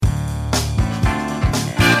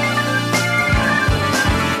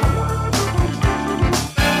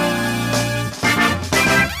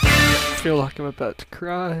feel like I'm about to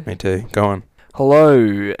cry. Me too. Go on.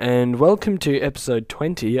 Hello, and welcome to episode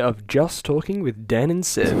 20 of Just Talking with Dan and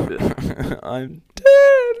Seb. I'm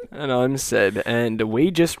Dan. And I'm Seb, and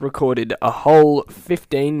we just recorded a whole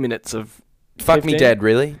 15 minutes of... Fuck 15? me dead,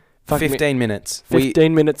 really? Fuck 15 minutes.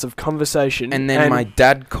 15 minutes of conversation. And then my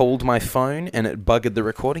dad called my phone and it buggered the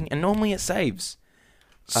recording, and normally it saves.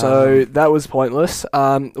 So that was pointless.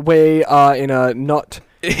 We are in a not...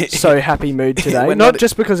 so happy mood today. Not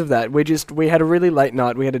just because of that. We had a really late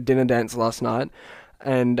night. We had a dinner dance last night,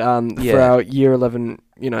 and for our year 11,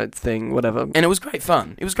 thing, whatever. And it was great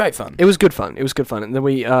fun. It was good fun. And then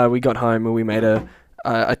we got home and we made a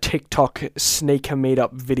TikTok sneaker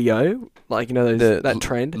meetup video, like that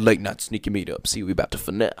trend. Late night sneaker meetup. See, we about to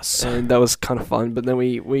finesse. And that was kind of fun. But then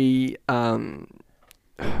we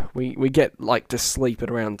get to sleep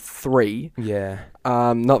at around 3. Yeah.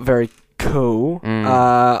 Not very cool.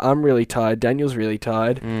 I'm really tired. Daniel's really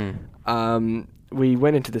tired. We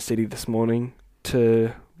went into the city this morning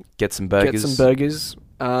to get some burgers.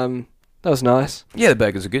 That was nice. Yeah, the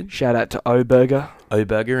burgers are good. Shout out to O Burger. O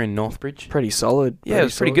Burger in Northbridge. Pretty solid. Yeah, it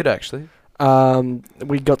was pretty good actually.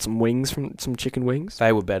 We got some wings from some chicken wings.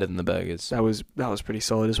 They were better than the burgers. That was pretty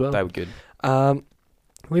solid as well. They were good.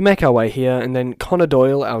 We make our way here, and then Conor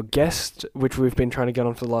Doyle, our guest, which we've been trying to get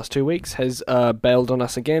on for the last 2 weeks, has bailed on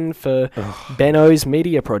us again for Benno's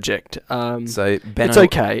media project. So Benno,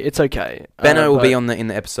 it's okay. Benno will be in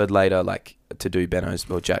the episode later, to do Benno's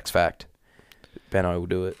or Jack's fact. Benno will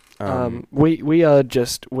do it. We're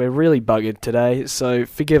really buggered today, so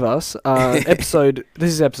forgive us. This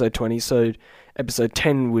is episode 20, so episode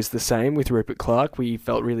 10 was the same with Rupert Clark. We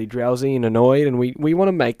felt really drowsy and annoyed, and we want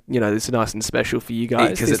to make this nice and special for you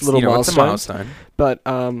guys. Because it's little milestone. It's a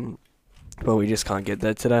milestone. But we just can't get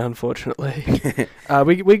there today, unfortunately.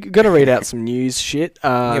 we got to read out some news shit.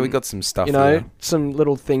 We got some stuff. Some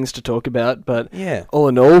little things to talk about. But yeah, all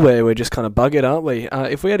in all, we're just kind of buggered, aren't we?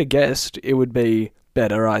 If we had a guest, it would be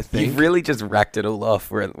better, I think. You've really just racked it all off.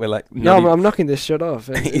 We're like, I'm knocking this shit off.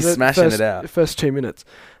 He's smashing it out. First 2 minutes.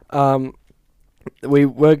 It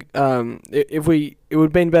would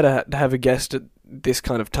have been better to have a guest at this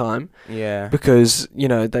kind of time. Yeah. Because,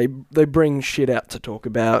 they bring shit out to talk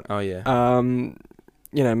about. Oh, yeah.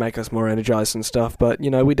 Make us more energized and stuff. But,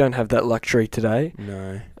 we don't have that luxury today.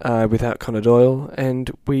 No. Without Conor Doyle. And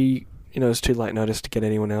it's too late notice to get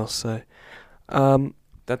anyone else. So,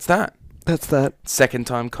 that's that. That's that. Second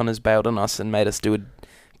time Connor's bailed on us and made us do it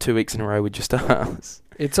 2 weeks in a row with just us.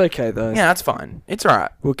 It's okay, though. Yeah, that's fine. It's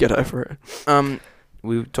alright. We'll get over it.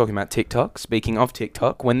 We were talking about TikTok. Speaking of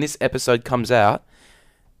TikTok, when this episode comes out,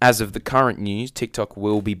 as of the current news, TikTok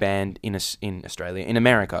will be banned in Australia. In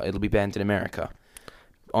America. It'll be banned in America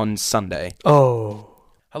on Sunday. Oh.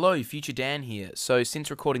 Hello, Future Dan here. So since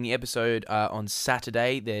recording the episode on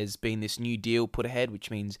Saturday, there's been this new deal put ahead, which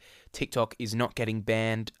means TikTok is not getting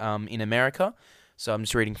banned in America. So I'm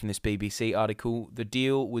just reading from this BBC article. The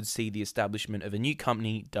deal would see the establishment of a new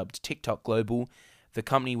company dubbed TikTok Global. The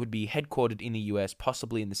company would be headquartered in the US,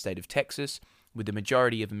 possibly in the state of Texas, with the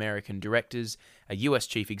majority of American directors, a US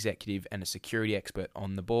chief executive, and a security expert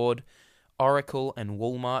on the board. Oracle and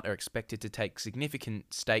Walmart are expected to take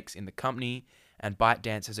significant stakes in the company, and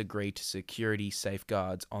ByteDance has agreed to security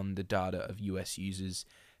safeguards on the data of US users.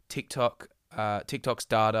 TikTok's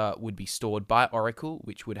data would be stored by Oracle,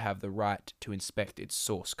 which would have the right to inspect its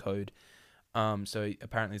source code. So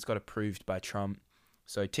apparently it's got approved by Trump.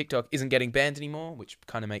 So TikTok isn't getting banned anymore, which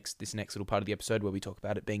kind of makes this next little part of the episode where we talk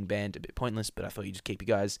about it being banned a bit pointless, but I thought you'd just keep you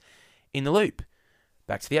guys in the loop.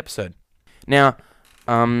 Back to the episode. Now,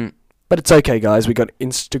 but it's okay, guys. We got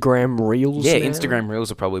Instagram Reels. Yeah, now. Instagram Reels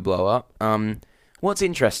will probably blow up. What's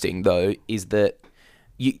interesting though is that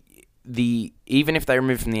even if they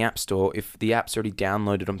remove from the App Store, if the app's already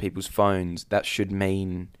downloaded on people's phones, that should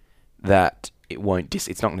mean that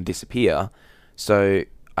it's not going to disappear. So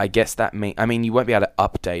I guess you won't be able to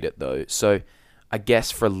update it though. So I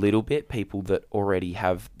guess for a little bit, people that already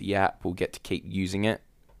have the app will get to keep using it.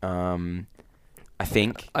 I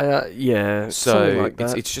think. Yeah. So like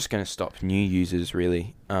it's just going to stop new users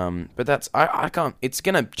really. But that's I can't. It's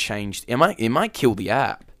going to change. It might kill the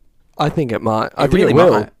app. I think it might. I think really it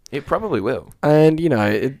will. Might. It probably will. And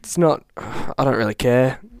it's not. I don't really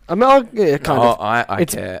care. I mean, I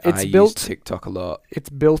care. I use TikTok a lot. It's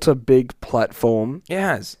built a big platform. It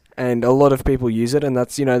has. And a lot of people use it, and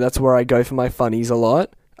that's where I go for my funnies a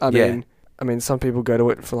lot. I mean, some people go to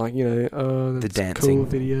it for the dancing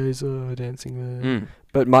cool videos, dancing there.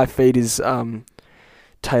 But my feed is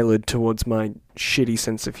tailored towards my shitty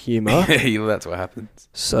sense of humour. That's what happens.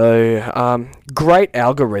 So, great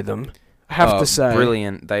algorithm. have to say,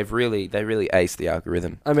 brilliant. They really aced the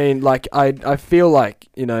algorithm. I mean, like, I feel like,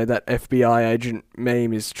 that FBI agent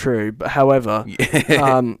meme is true, but however,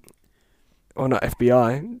 or not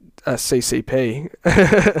FBI, CCP,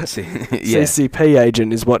 CCP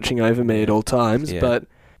agent is watching over me at all times, but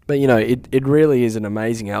it really is an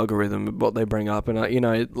amazing algorithm what they bring up,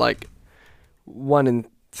 and like 1 in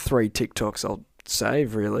 3 TikToks I'll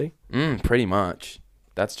save, really. Pretty much.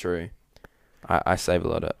 That's true. I save a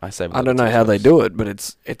lot of. I don't know how they do it, but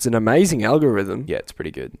it's an amazing algorithm. Yeah, it's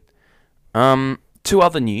pretty good. 2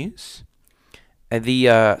 other news.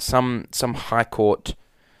 Some High Court.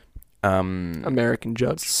 American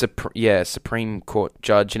judge. Supreme Court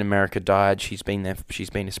judge in America died. She's been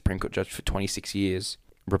a Supreme Court judge for 26 years.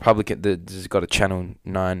 There's got a Channel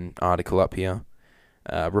 9 article up here.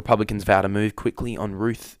 Republicans vow to move quickly on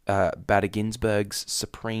Ruth Bader Ginsburg's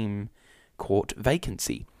Supreme Court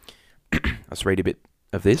vacancy. Let's read a bit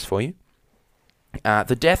of this for you.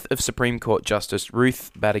 The death of Supreme Court Justice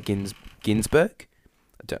Ruth Bader Ginsburg,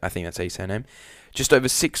 I think that's how you say her name, just over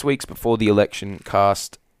 6 weeks before the election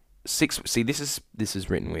cast... this is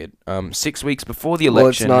written weird. 6 weeks before the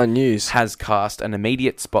election, it's 9 news. Has cast an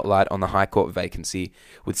immediate spotlight on the High Court vacancy,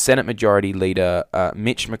 with Senate Majority Leader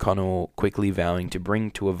Mitch McConnell quickly vowing to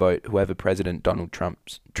bring to a vote whoever President Donald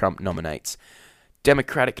Trump nominates.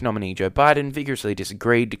 Democratic nominee Joe Biden vigorously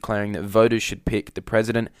disagreed, declaring that voters should pick the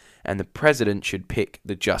president and the president should pick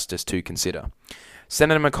the justice to consider.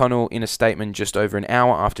 Senator McConnell, in a statement just over an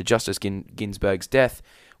hour after Justice Ginsburg's death,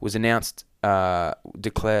 declared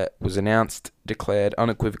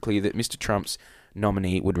unequivocally that Mr. Trump's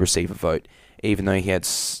nominee would receive a vote, even though he had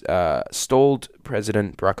stalled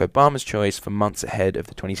President Barack Obama's choice for months ahead of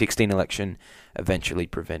the 2016 election, eventually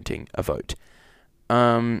preventing a vote.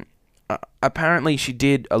 Apparently, she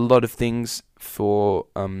did a lot of things for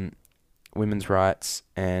women's rights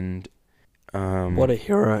and... what a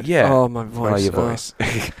hero. Yeah. Oh, my voice. Oh, your voice.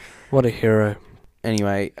 What a hero.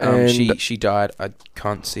 Anyway, she died. I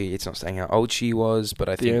can't see. It's not saying how old she was, but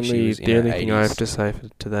I think she was in her 80s. The only thing I have to say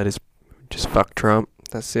to that is just fuck Trump.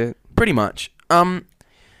 That's it. Pretty much.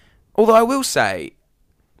 Although I will say,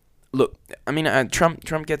 look, I mean, Trump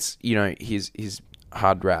gets, his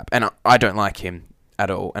hard rap, and I don't like him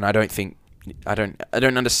at all, and I don't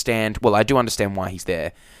understand. Well, I do understand why he's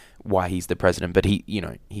there, why he's the president, but he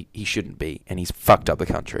shouldn't be, and he's fucked up the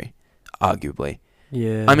country, arguably.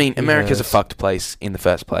 Yeah. I mean, America's a fucked place in the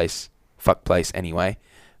first place. Fucked place anyway.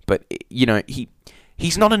 But,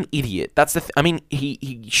 he's not an idiot. That's the I mean,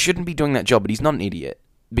 he shouldn't be doing that job, but he's not an idiot.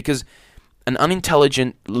 Because an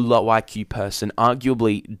unintelligent, low IQ person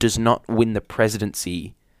arguably does not win the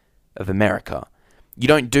presidency of America. You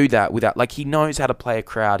don't do that without... Like, he knows how to play a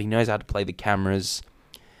crowd. He knows how to play the cameras.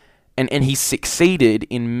 And he's succeeded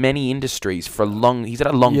in many industries for a long... He's had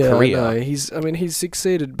a long career. No, he's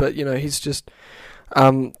succeeded, but, he's just...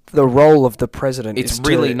 the role of the president it's is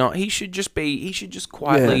really not. He should just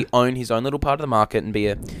quietly own his own little part of the market and be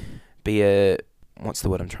a what's the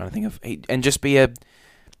word I'm trying to think of?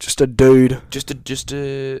 Just a dude. Just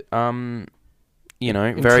a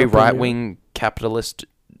very right-wing capitalist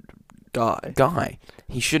guy.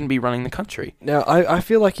 He shouldn't be running the country. Now, I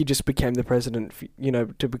feel like he just became the president,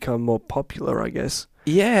 to become more popular, I guess.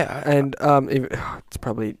 Yeah. And it's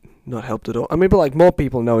probably not helped at all. I mean, but like more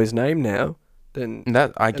people know his name now than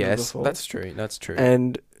that. I guess before. That's true.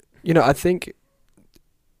 And I think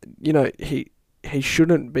he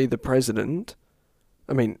shouldn't be the president.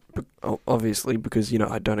 I mean, obviously because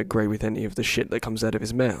I don't agree with any of the shit that comes out of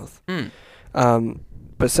his mouth.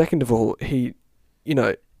 But second of all, he's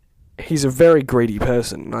a very greedy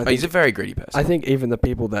person. He's a very greedy person. I think even the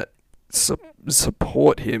people that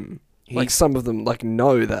support him, like some of them, like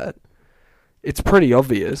know that. It's pretty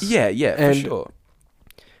obvious. Yeah, and for sure.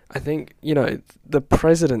 I think, the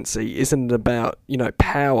presidency isn't about,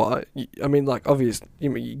 power. I mean, like, obviously,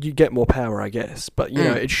 you get more power, I guess. But,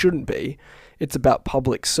 it shouldn't be. It's about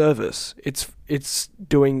public service. It's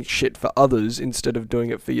doing shit for others instead of doing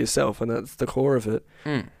it for yourself. And that's the core of it.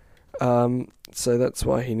 So that's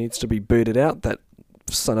why he needs to be booted out, that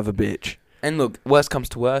son of a bitch. And look, worst comes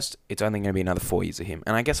to worst, it's only going to be another 4 years of him.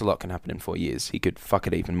 And I guess a lot can happen in 4 years. He could fuck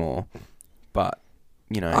it even more. But...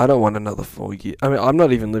 I don't want another 4 years. I mean, I'm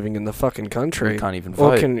not even living in the fucking country. You can't even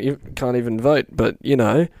vote. Can't even vote. But,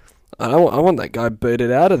 I want that guy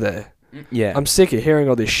booted out of there. Yeah. I'm sick of hearing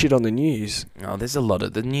all this shit on the news. Oh, there's a lot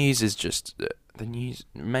of... The news is just... The news...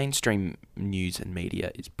 Mainstream news and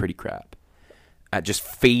media is pretty crap. At just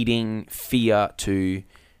feeding fear to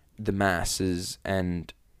the masses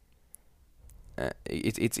and...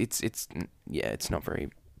 It's not very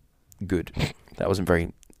good. That wasn't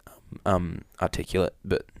very... articulate,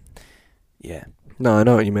 but Yeah. No, I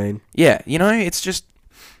know what you mean. Yeah, it's just...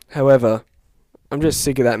 However, I'm just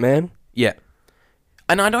sick of that man. Yeah.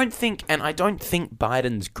 And I don't think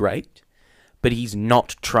Biden's great, but he's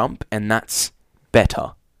not Trump, and that's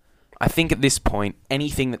better. I think at this point,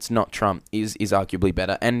 anything that's not Trump is arguably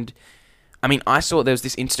better. And, I mean, I saw there was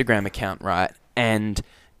this Instagram account, right, and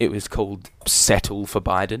it was called Settle for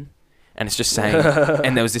Biden, and it's just saying...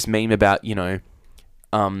 and there was this meme about,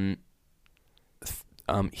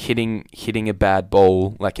 hitting a bad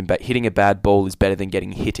ball, hitting a bad ball is better than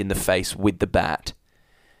getting hit in the face with the bat.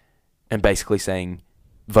 And basically saying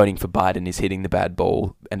voting for Biden is hitting the bad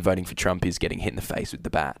ball and voting for Trump is getting hit in the face with the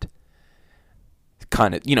bat.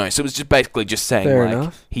 Kind of, so it was just basically just saying fair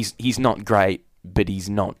enough. he's not great, but he's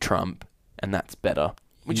not Trump, and that's better.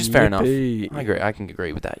 Which is fair enough. I agree. I can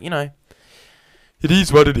agree with that. It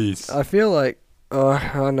is what it is. I feel like...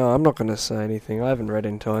 Oh, no, I'm not going to say anything. I haven't read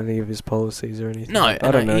into any of his policies or anything. No, I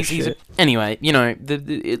don't know shit. Anyway,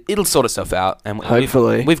 it'll sort itself out, and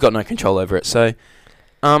hopefully we've got no control over it. So,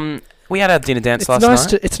 we had our dinner dance last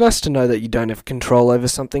night. It's nice to know that you don't have control over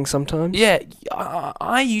something sometimes. Yeah,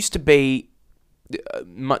 I used to be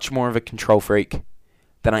much more of a control freak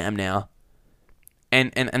than I am now,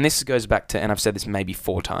 and this goes back to, and I've said this maybe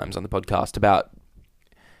 4 times on the podcast about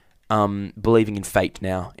believing in fate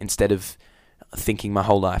now instead of thinking my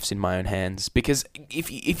whole life's in my own hands. Because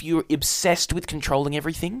if you're obsessed with controlling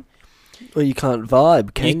everything, well, you can't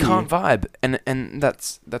vibe, can you? You can't vibe, and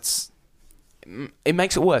that's it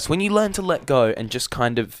makes it worse. When you learn to let go and just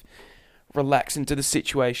kind of relax into the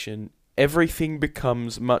situation, everything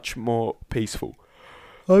becomes much more peaceful.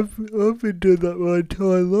 I've been doing that my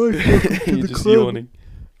entire life. You're just yawning.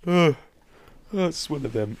 That's one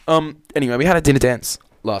of them. Anyway, we had a dinner dance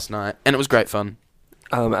last night, and it was great fun.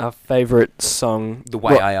 Our favourite song, The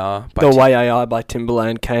Way I Are by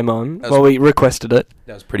Timbaland came on. Well, we requested it.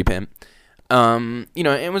 That was pretty pimp.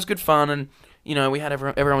 It was good fun, and we had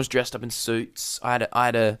everyone was dressed up in suits.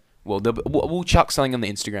 We'll chuck something on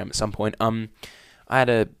the Instagram at some point. I had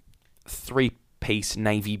a 3-piece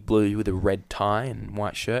navy blue with a red tie and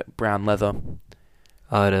white shirt, brown leather.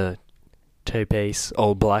 I had a 2-piece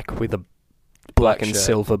all black with a black and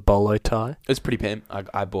silver bolo tie. It was pretty pimp.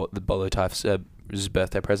 I bought the bolo tie for his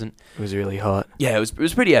birthday present. It was really hot. Yeah, it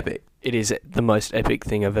was pretty epic. It is the most epic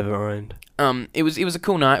thing I've ever owned. It was a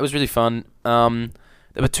cool night. It was really fun. There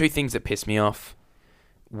were 2 things that pissed me off.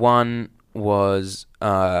 One was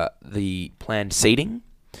the planned seating.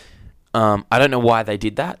 I don't know why they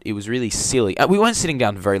did that. It was really silly. We weren't sitting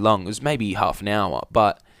down very long. It was maybe half an hour,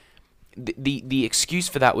 but the excuse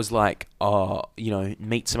for that was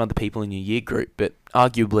meet some other people in your year group. But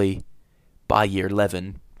arguably, by year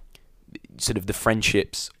 11, sort of the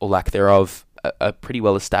friendships or lack thereof are pretty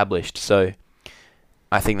well established. So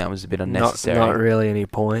I think that was a bit unnecessary. Not really any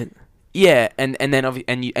point. Yeah, and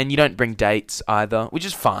you don't bring dates either, which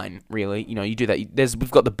is fine, really. You do that.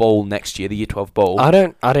 We've got the ball next year, the Year 12 ball. I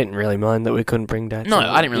didn't really mind that we couldn't bring dates. No,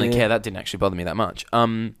 I didn't really care. That didn't actually bother me that much.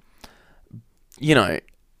 It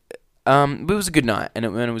was a good night, and it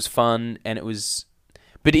was fun, and it was.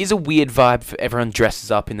 But it is a weird vibe for everyone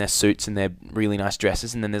dresses up in their suits and their really nice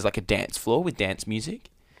dresses, and then there's like a dance floor with dance music,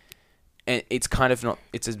 and it's kind of not.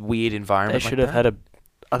 It's a weird environment. They should have had a.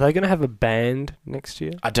 Are they going to have a band next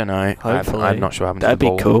year? I don't know. Hopefully. I'm not sure what happened That'd to the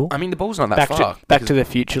ball. be cool. I mean, the ball's not that far. Back to the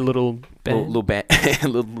Future little band. Little band.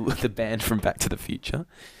 The band from Back to the Future.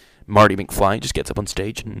 Marty McFly just gets up on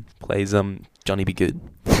stage and plays Johnny Be Good.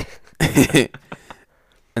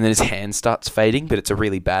 And then his hand starts fading, but it's a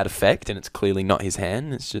really bad effect, and it's clearly not his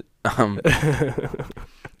hand. It's just... love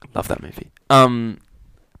that movie. But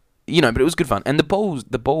it was good fun. And the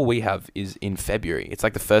ball we have is in February. It's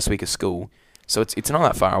like the first week of school. So it's not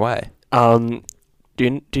that far away. Do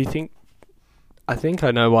you think... I think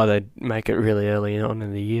I know why they make it really early on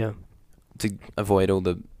in the year. To avoid all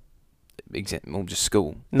the just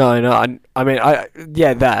school. No, I mean,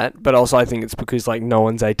 that, but also I think it's because, no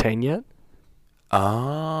one's 18 yet.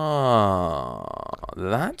 Ah,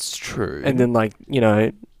 that's true. And then,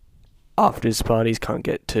 afters parties can't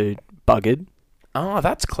get too buggered. Oh,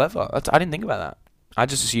 that's clever. I didn't think about that. I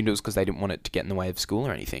just assumed it was because they didn't want it to get in the way of school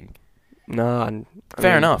or anything. No,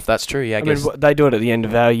 fair enough. That's true. Yeah, I guess they do it at the end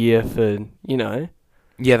of our year for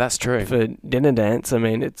Yeah, that's true. For dinner dance, I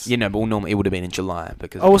mean, it's... but normally it would have been in July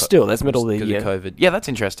because... still, that's middle of the year. Because of COVID. Yeah, that's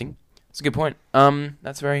interesting. That's a good point.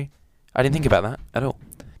 That's very... I didn't think about that at all.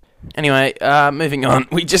 Anyway, moving on.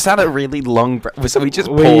 We just had a really long... so we just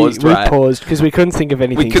paused, right? We paused because we couldn't think of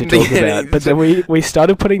anything to talk about. But then we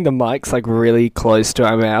started putting the mics, really close to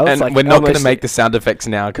our mouths. And we're not going to make the sound effects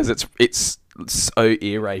now because it's so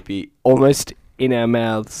ear rapey. Almost in our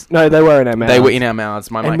mouths. No, they were in our mouths. They were in our mouths.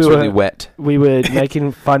 My mic's really wet. We were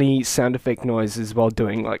making funny sound effect noises while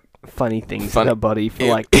doing like funny things with our body for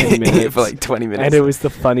like 10 minutes. For like 20 minutes. And it was the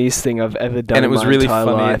funniest thing I've ever done. And it was really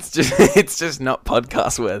funny. Life. It's just not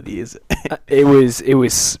podcast worthy, is it? It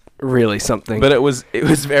was really something. But it was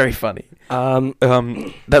very funny.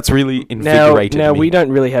 That's really invigorated Now me. we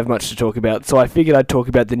don't really have much to talk about, so I figured I'd talk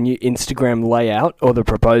about the new Instagram layout or the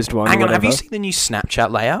proposed one. Hang on, have you seen the new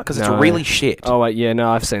Snapchat layout? Because it's really shit. Oh wait, yeah,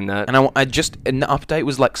 no, I've seen that. And and the update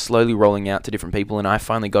was like slowly rolling out to different people, and I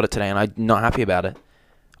finally got it today, and I'm not happy about it.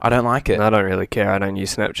 I don't like it. I don't really care. I don't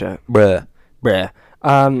use Snapchat. Bruh.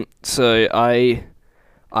 So I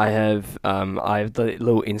have the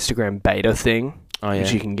little Instagram beta thing,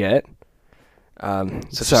 which you can get. Some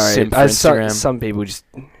people just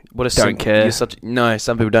don't care.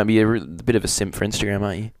 Some people don't. Be a bit of a simp for Instagram,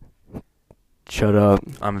 aren't you? Shut up.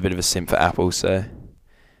 I'm a bit of a simp for Apple, so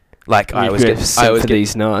like I always get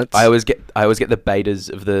these nuts. I always get the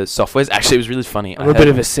betas of the softwares. Actually, it was really funny. I'm a bit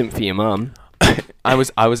of a simp for your mum. I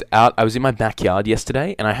was in my backyard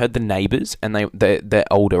yesterday, and I heard the neighbours, and they're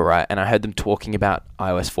older, right? And I heard them talking about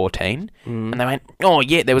iOS 14, and they went, "Oh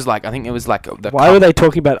yeah." There was like, I think it was like, why were they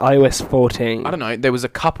talking about iOS 14? I don't know. There was a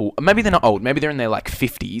couple. Maybe they're not old. Maybe they're in their like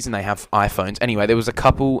 50s, and they have iPhones. Anyway, there was a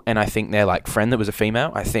couple, and I think their like friend that was a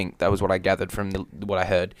female. I think that was what I gathered from what I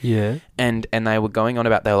heard. Yeah. And they were going on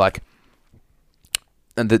about, they were like.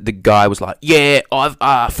 And the guy was like, yeah, I've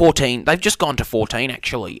 14. They've just gone to 14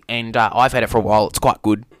 actually, and I've had it for a while. It's quite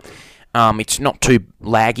good. It's not too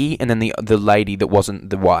laggy. And then the lady that wasn't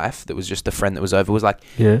the wife, that was just the friend that was over, was like,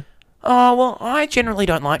 yeah. Oh well, I generally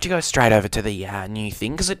don't like to go straight over to the new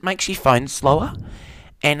thing because it makes your phone slower,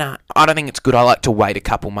 and I don't think it's good. I like to wait a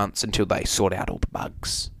couple months until they sort out all the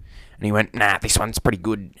bugs. And he went, nah, this one's pretty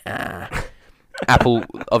good. Apple,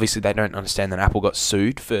 obviously, they don't understand that Apple got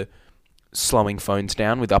sued for slowing phones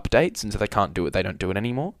down with updates, and so they can't do it. They don't do it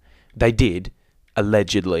anymore. They did,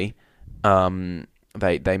 allegedly.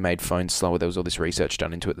 They made phones slower. There was all this research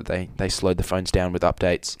done into it that they slowed the phones down with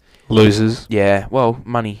updates. Losers. Yeah, well,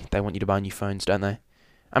 money. They want you to buy new phones, don't they?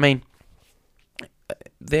 I mean,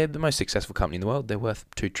 they're the most successful company in the world. They're worth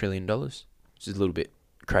 $2 trillion, which is a little bit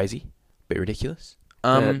crazy, a bit ridiculous.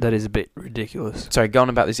 That is a bit ridiculous. Sorry, go on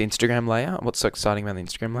about this Instagram layout. What's so exciting about the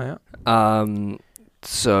Instagram layout?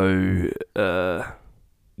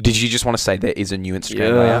 Did you just want to say there is a new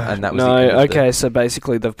Instagram layout, and that was okay. So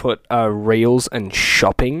basically, they've put Reels and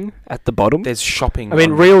shopping at the bottom. There's shopping. I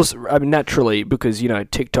mean, Reels. Naturally, because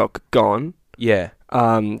TikTok gone. Yeah.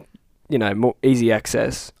 More easy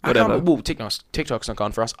access. Whatever. TikTok's not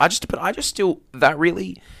gone for us. I'd say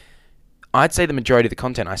the majority of the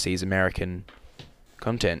content I see is American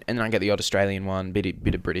content, and then I get the odd Australian one, bit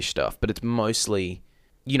of British stuff, but it's mostly.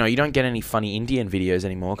 You don't get any funny Indian videos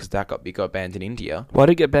anymore because it got banned in India. Why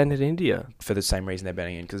did it get banned in India? For the same reason they're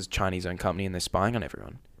banning it, because it's a Chinese-owned company and they're spying on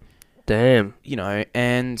everyone. Damn.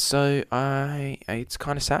 And so it's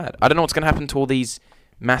kind of sad. I don't know what's going to happen to all these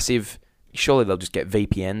massive... Surely they'll just get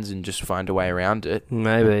VPNs and just find a way around it.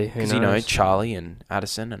 Maybe. Because, Charlie and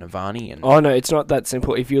Addison and Avani and... Oh, no, it's not that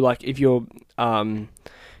simple. If you're... You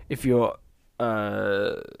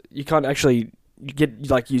can't actually...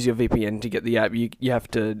 use your VPN to get the app. You have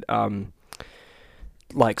to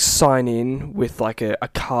sign in with a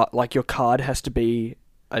card. Your card has to be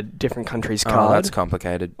a different country's card. Oh, that's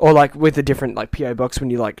complicated. Or with a different PO box when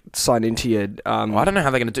you sign into your I don't know how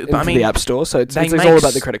they're going to do it. But the App Store. So it's all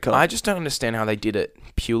about the credit card. I just don't understand how they did it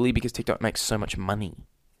purely because TikTok makes so much money.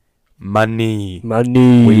 Money.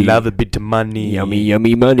 We love a bit of money. Yummy,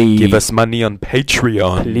 yummy money. Give us money on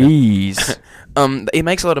Patreon, please. It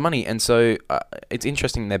makes a lot of money, and so it's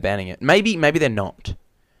interesting they're banning it. Maybe they're not.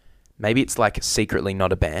 Maybe it's secretly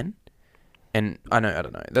not a ban. And I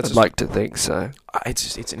don't know. I'd like to think so.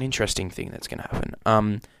 It's an interesting thing that's going to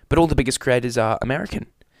happen. But all the biggest creators are American,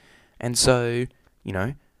 and so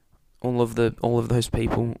all of those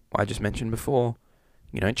people I just mentioned before.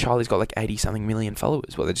 Charlie's got 80-something million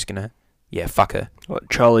followers. Well, they're just going to, fuck her. What,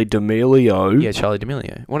 Charli D'Amelio? Yeah, Charli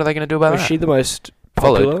D'Amelio. What are they going to do about that? Is she the most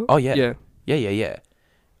popular? Followed? Oh, yeah. Yeah.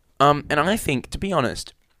 And I think, to be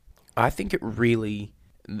honest, it really,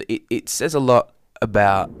 it says a lot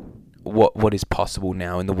about what is possible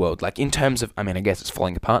now in the world. In terms of, I guess it's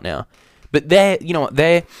falling apart now. But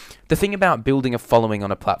the thing about building a following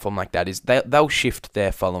on a platform like that is they'll shift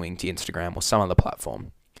their following to Instagram or some other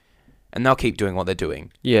platform. And they'll keep doing what they're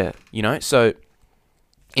doing. Yeah. So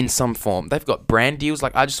in some form. They've got brand deals.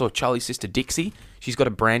 I just saw Charlie's sister Dixie. She's got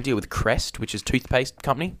a brand deal with Crest, which is toothpaste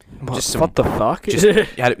company. What the fuck?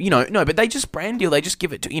 No, but they just brand deal. They just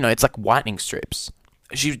give it to, it's like whitening strips.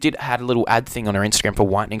 she had a little ad thing on her Instagram for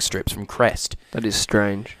whitening strips from Crest. That is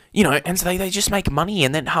strange. You know, and so they just make money,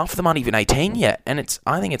 and then half of them aren't even 18 yet, and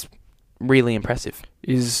I think it's really impressive.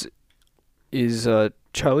 Is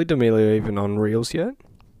Charlie D'Amelio even on Reels yet?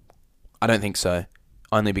 I don't think so.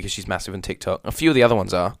 Only because she's massive on TikTok. A few of the other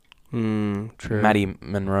ones are. True. Maddie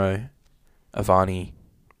Monroe, Avani.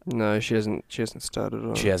 No, she hasn't started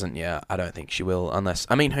on. She hasn't, yeah. I don't think she will, unless...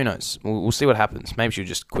 I mean, who knows? We'll see what happens. Maybe she'll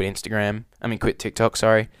just quit TikTok,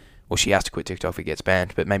 sorry. Well, she has to quit TikTok if it gets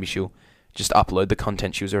banned, but maybe she'll just upload the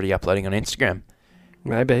content she was already uploading on Instagram.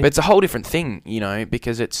 Maybe. But it's a whole different thing, you know,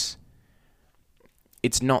 because it's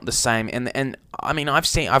not the same. And I mean, I've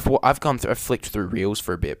flicked through Reels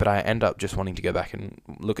for a bit, but I end up just wanting to go back and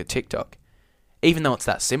look at TikTok. Even though it's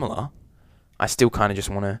that similar, I still kind of just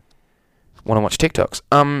want to watch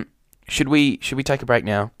TikToks. Should we take a break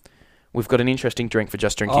now? We've got an interesting drink for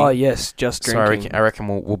Just Drinking. Oh, yes, Just Drinking. So I reckon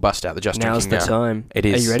we'll bust out the Just Drinking now. Now's the time. It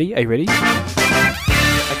is. Are you ready?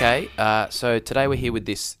 Okay, so today we're here with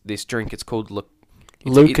this drink. It's called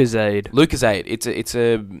Lucozade. Lucozade. It's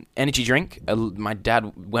a energy drink. My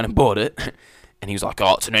dad went and bought it, and he was like,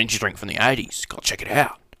 "Oh, it's an energy drink from the 80s. Go check it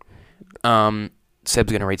out."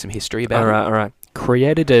 Seb's going to read some history about it. All right.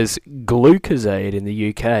 Created as Glucosade in the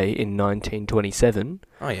UK in 1927.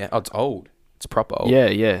 Oh, yeah. Oh, it's old. It's proper old.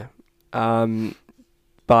 Yeah.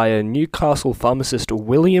 By a Newcastle pharmacist,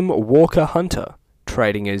 William Walker Hunter,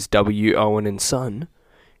 trading as W. Owen and Son.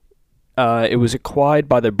 It was acquired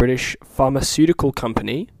by the British pharmaceutical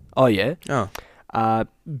company. Oh, yeah.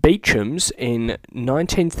 Beecham's in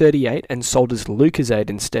 1938 and sold as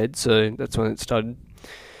Lucozade instead. So that's when it started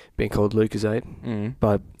being called Lucozade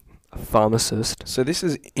by a pharmacist. So this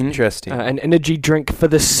is interesting. An energy drink for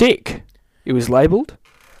the sick, it was labelled.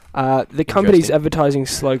 The company's advertising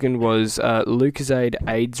slogan was Lucozade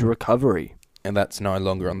AIDS Recovery. And that's no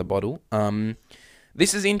longer on the bottle.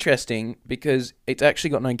 This is interesting because it's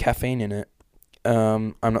actually got no caffeine in it.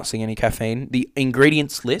 I'm not seeing any caffeine. The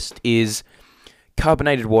ingredients list is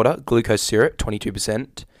carbonated water, glucose syrup,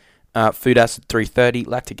 22%, food acid 330,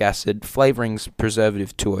 lactic acid, flavorings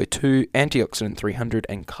preservative 202, antioxidant 300,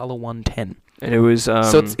 and color 110. And it was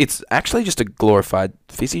so it's actually just a glorified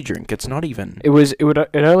fizzy drink. It's not even.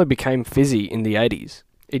 It only became fizzy in the 80s.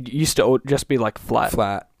 It used to just be like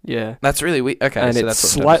flat. Yeah. That's really weird. Okay, and so it's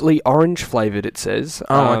that's slightly orange flavoured, it says.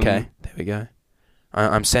 Oh, okay. There we go.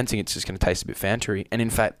 I'm sensing it's just going to taste a bit Fantery. And in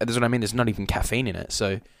fact, that's what I mean. There's not even caffeine in it,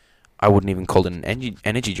 so I wouldn't even call it an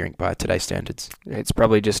energy drink by today's standards. It's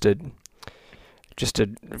probably just a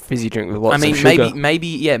fizzy drink with lots of sugar.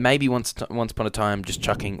 Maybe once upon a time just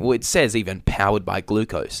chucking... Well, it says even powered by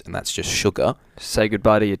glucose, and that's just sugar. Say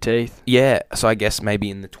goodbye to your teeth. Yeah, so I guess maybe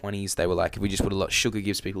in the 20s they were like, if we just put a lot... Sugar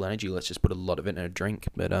gives people energy, let's just put a lot of it in a drink.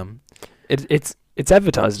 But It's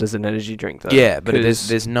advertised as an energy drink, though. Yeah, but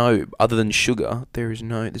there's no... Other than sugar, there's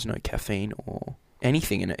no caffeine or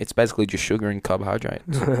anything in it. It's basically just sugar and carbohydrates.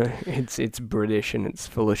 It's British and it's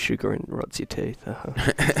full of sugar and rots your teeth. All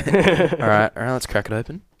right, let's crack it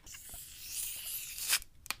open.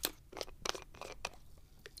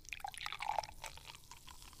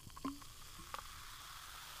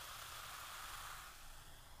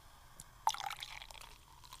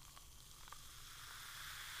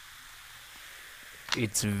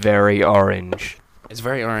 It's very orange. It's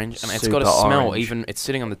very orange, and it's Super got a smell. orange. Even it's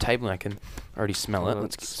sitting on the table, and I can already smell it.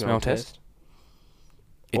 Let's smell test.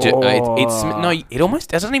 It almost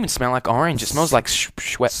doesn't even smell like orange. It smells like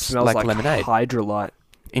Schweppes, Smells like lemonade. Hydrolite.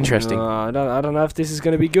 Interesting. I don't know if this is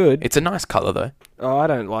going to be good. It's a nice color though. Oh,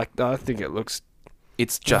 I think it looks.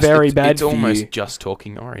 It's just very bad. It's almost just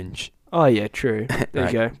talking orange. Oh yeah, true. There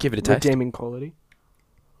you go. Give it a taste. Redeeming quality.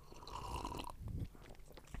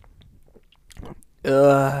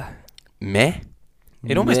 Meh.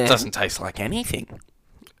 It almost doesn't taste like anything.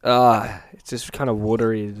 It's just kind of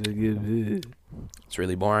watery. It's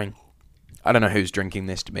really boring. I don't know who's drinking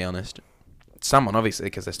this, to be honest. Someone, obviously,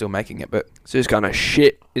 because they're still making it, but... It's just kind of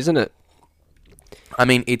shit, isn't it? I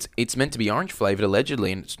mean, it's meant to be orange flavoured,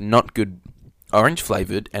 allegedly, and it's not good orange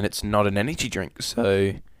flavoured, and it's not an energy drink,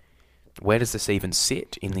 so... Where does this even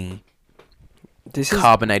sit in the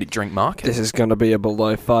carbonated drink market? This is going to be a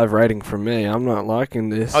below 5 rating from me. I'm not liking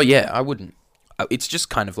this. Oh, yeah, I wouldn't. It's just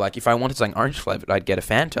kind of like, if I wanted something orange flavoured, I'd get a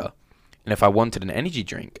Fanta. And if I wanted an energy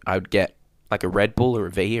drink, I would get like a Red Bull or a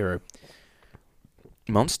V or a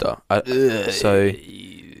Monster. So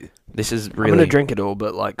this is really... I'm going to drink it all,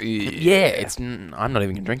 but like... Yeah, I'm not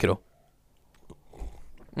even going to drink it all.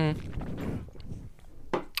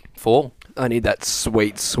 4. I need that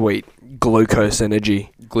sweet glucose energy.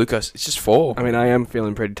 Glucose, it's just 4. I mean, I am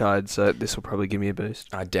feeling pretty tired, so this will probably give me a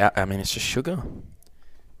boost. I doubt... I mean, it's just sugar.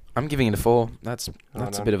 I'm giving it a 4. That's no.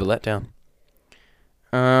 a bit of a letdown.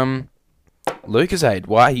 Lucozade,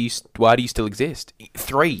 why do you still exist?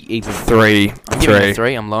 3 even. 3. I'm giving it a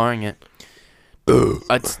 3. I'm lowering it.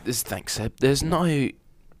 Thanks, Seb. There's no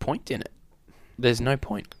point in it. There's no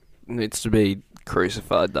point. Needs to be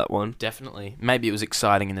crucified, that one. Definitely. Maybe it was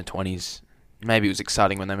exciting in the 20s. Maybe it was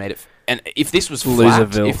exciting when they made it. And if this was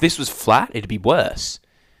flat, it'd be worse.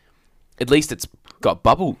 At least it's got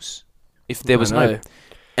bubbles. If there was no,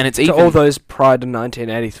 and it's even all those prior to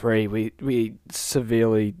 1983, we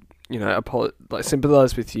severely,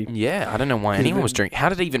 sympathise with you. Yeah, I don't know why anyone was drinking. How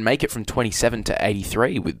did it even make it from 27 to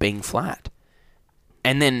 83 with being flat?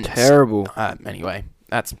 And then terrible. Anyway,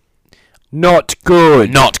 that's not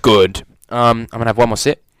good. Not good. I'm gonna have one more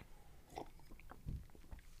sip.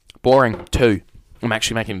 Boring. 2. I'm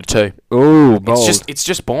actually making it a 2. Ooh, bold. It's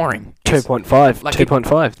just boring. 2.5. Like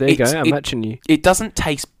 2.5. There you go. I'm matching you. It doesn't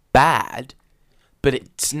taste bad, but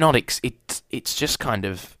it's not. It's just kind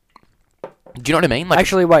of. Do you know what I mean? Like,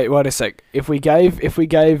 actually, wait a sec. If we gave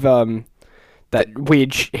that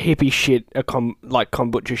weird hippie shit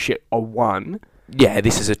kombucha shit a 1. Yeah,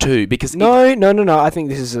 this is a 2 because no. I think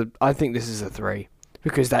this is a 3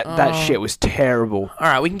 because that shit was terrible. All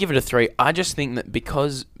right, we can give it a 3. I just think that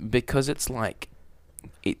because it's like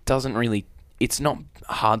it doesn't really. It's not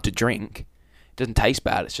hard to drink. It doesn't taste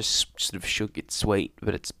bad. It's just sort of sugar. It's sweet,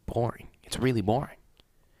 but it's boring. It's really boring.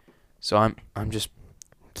 So I'm just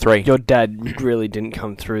 3. Your dad really didn't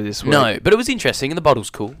come through this week. No, but it was interesting, and the bottle's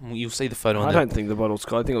cool. You'll see the photo. I don't think the bottle's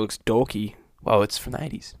cool. I think it looks dorky. Well, it's from the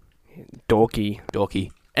 80s.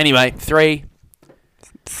 Dorky. Anyway, 3.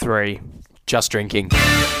 Just drinking.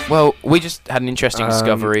 Well, we just had an interesting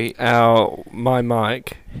discovery. My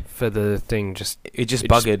mic for the thing just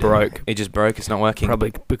broke. It just broke. It's not working.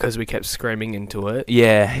 Probably because we kept screaming into it.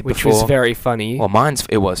 Yeah, which was very funny. Well,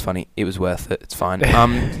 it was funny. It was worth it. It's fine.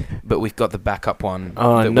 But we've got the backup one.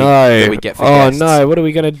 that we get for guests. No! What are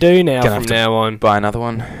we gonna do now from now on? Buy another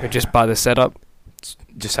one. We just buy the setup.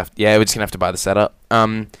 We're just gonna have to buy the setup.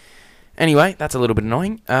 Anyway, that's a little bit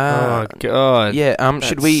annoying. Oh god. Yeah.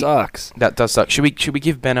 Sucks. That does suck. Should we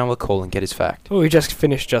give Benno a call and get his fact? Well, we just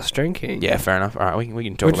finished just drinking. Yeah, fair enough. All right, we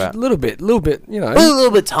can talk about a little bit. A little bit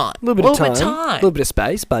of time. A little bit of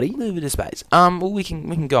space, buddy. A little bit of space. Well, we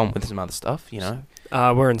can go on with some other stuff. We're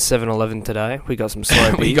in 7-Eleven today. We got some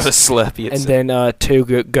Slurpees. We got a Slurpee. And then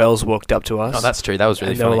 2 girls walked up to us. Oh, that's true. That was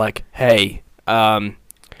really funny. They were like, "Hey,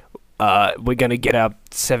 we're gonna get our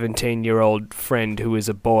 17-year-old friend who is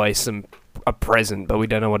a boy a present, but we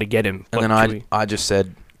don't know what to get him." And then I just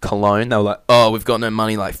said cologne. They were like, "Oh, we've got no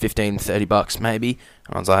money, like $15-$30 maybe."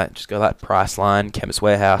 And I was like, "Just go like Priceline, Chemist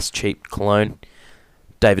Warehouse, cheap cologne,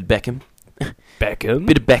 David Beckham,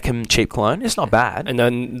 bit of Beckham cheap cologne. It's not bad." And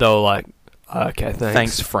then they were like, "Okay,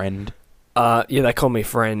 thanks, friend." Yeah, they call me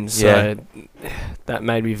friend, so that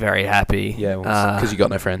made me very happy. Yeah, because you got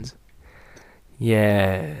no friends.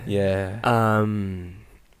 Yeah.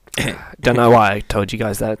 Don't know why I told you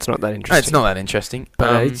guys that. It's not that interesting. It's not that interesting.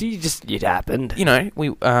 But it happened.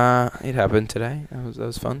 It happened today. That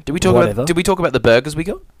was fun. Did we talk about the burgers we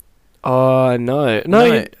got? Oh no.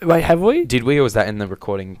 Wait, have we? Did we, or was that in the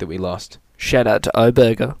recording that we lost? Shout out to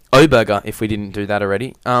O-Burger. O-Burger, if we didn't do that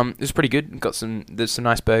already. It was pretty good. There's some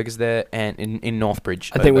nice burgers there, and in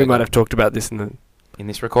Northbridge. I think we might have talked about this in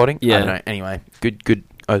this recording. Yeah. I don't know. Anyway, good.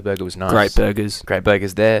 O-Burger was nice. Great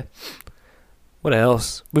burgers there. What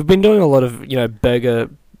else? We've been doing a lot of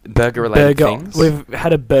burger-related things. We've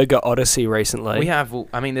had a burger odyssey recently. We have. Well,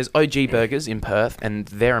 there's OG Burgers in Perth, and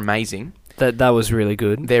they're amazing. That was really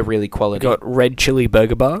good. They're really quality. We got Red Chili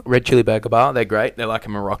Burger Bar. They're great. They're like a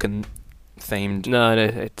Moroccan themed. No,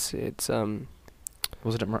 it's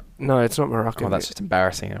Was it No, it's not Moroccan. Oh, that's just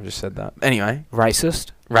embarrassing. I've just said that. Anyway,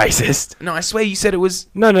 racist. No, I swear you said it was.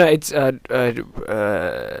 No, it's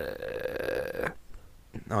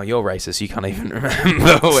Oh, you're racist. You can't even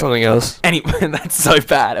remember. Something else. Anyway, that's so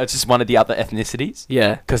bad. It's just one of the other ethnicities.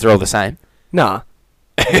 Yeah, because they're all the same. Nah,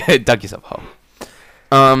 dug yourself a hole.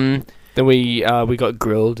 Then we got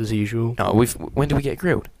grilled as usual. No, when did we get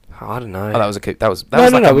grilled? I don't know. Oh, that was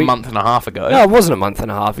a month and a half ago. No, it wasn't a month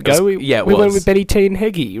and a half ago. We went with Betty T and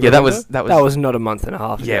Heggy. Yeah, that was that was not a month and a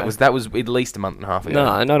half ago. Yeah, that was at least a month and a half ago.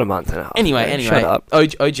 No, not a month and a half. Anyway, shut up.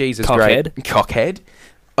 OG's is great. Cockhead.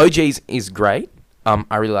 OG's is great.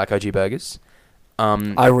 I really like OG Burgers.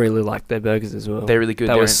 I really like their burgers as well. They're really good.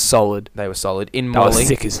 They were solid. They were solid. In They Molly. were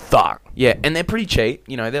sick as fuck. Yeah, and they're pretty cheap.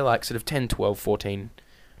 They're like sort of 10, 12, 14.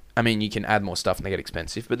 You can add more stuff and they get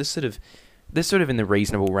expensive, but they're sort of in the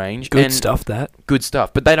reasonable range. Good stuff. But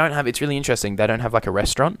they don't have. It's really interesting. They don't have like a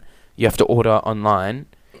restaurant. You have to order online,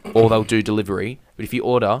 or they'll do delivery. But if you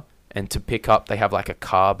order, and to pick up, they have like a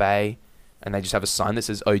car bay, and they just have a sign that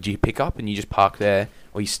says OG pickup, and you just park there,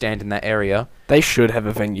 or you stand in that area. They should have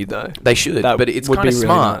a venue though. They should, but it's kind of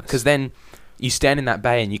smart, because then you stand in that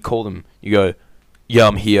bay and you call them, you go, yeah,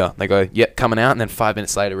 I'm here. They go, yeah, coming out, and then 5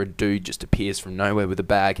 minutes later, a dude just appears from nowhere with a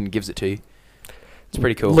bag and gives it to you. It's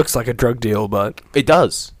pretty cool. Looks like a drug deal, but... It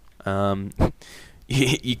does.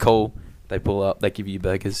 You call, they pull up, they give you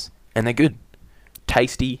burgers, and they're good.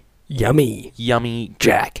 Tasty. Yummy.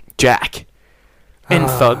 Jack. And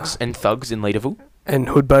thugs in Leaderville. And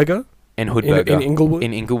Hood Burger. In Inglewood.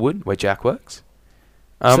 In Inglewood, where Jack works.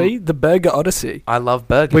 See, the Burger Odyssey. I love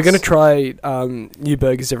burgers. We're going to try new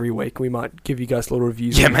burgers every week. We might give you guys little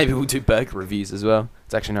reviews. Yeah, maybe we'll do burger reviews as well.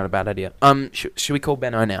 It's actually not a bad idea. Should we call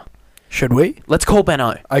Benno now? Should we? Let's call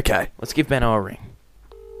Benno. Okay. Let's give Benno a ring.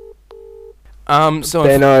 So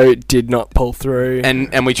Benno did not pull through.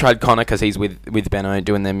 And we tried Conor because he's with Benno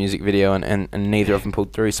doing their music video, and neither of them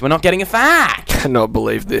pulled through, so we're not getting a fact. Cannot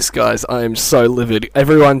believe this, guys. I am so livid.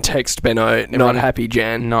 Everyone text Benno. Not happy,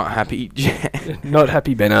 Jan. Not happy, Jan. Not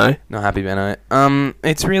happy, Benno. Not happy, Benno.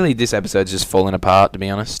 It's really, this episode's just falling apart, to be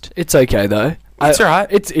honest. It's okay though. It's alright.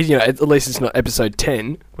 It's at least it's not episode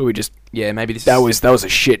 10 where we just maybe this that was a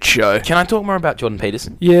shit show. Can I talk more about Jordan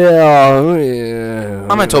Peterson? Yeah. I'm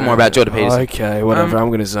gonna talk more about Jordan Peterson. Okay, whatever. I'm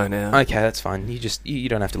gonna zone out. Okay, that's fine. You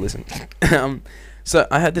don't have to listen. So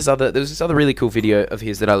I heard there was this other really cool video of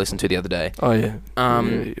his that I listened to the other day. Oh yeah.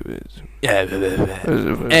 And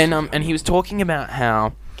he was talking about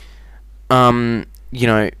how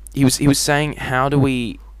he was saying how do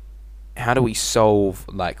we solve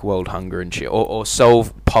like world hunger and shit, or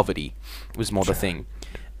solve poverty was more the thing.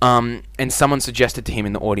 And someone suggested to him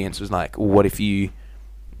in the audience was like, what if you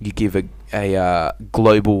give a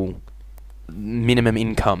global minimum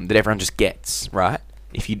income that everyone just gets, right?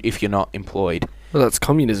 If you're not employed. Well, that's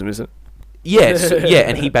communism, isn't it? Yes, yeah.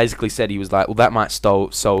 And he basically said, he was like, well, that might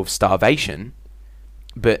solve starvation,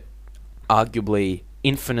 but arguably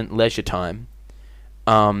infinite leisure time,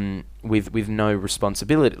 with no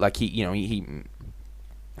responsibility. Like he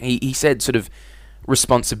said, sort of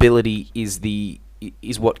responsibility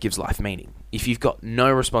is what gives life meaning. If you've got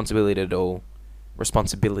no responsibility at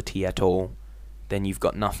all, then you've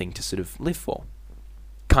got nothing to sort of live for,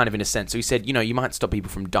 kind of, in a sense. So he said, you might stop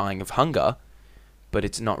people from dying of hunger, but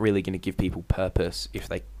it's not really going to give people purpose if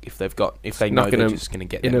they know they're just going to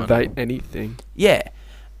get innovate anything. Yeah.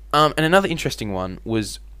 And another interesting one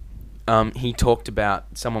was, he talked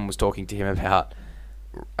about, someone was talking to him about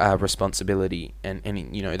responsibility, and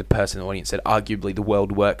the person in the audience said, arguably the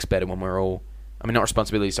world works better when we're all, not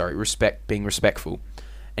responsibility, sorry, being respectful.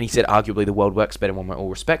 And he said, arguably the world works better when we're all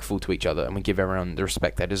respectful to each other and we give everyone the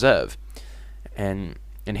respect they deserve. And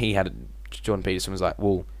Jordan Peterson was like,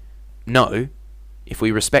 well, no, if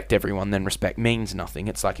we respect everyone, then respect means nothing.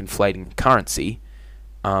 It's like inflating currency.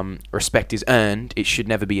 Respect is earned. It should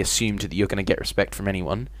never be assumed that you're going to get respect from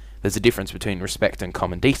anyone. There's a difference between respect and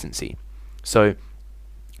common decency. So,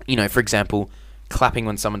 for example, clapping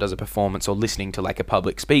when someone does a performance or listening to like a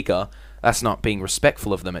public speaker, that's not being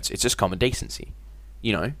respectful of them. It's just common decency,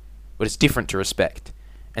 but it's different to respect.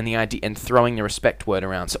 And the idea, and throwing the respect word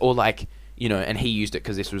around, so, or like, and he used it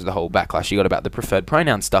because this was the whole backlash he got about the preferred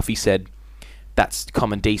pronoun stuff. He said that's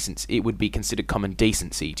common decency. It would be considered common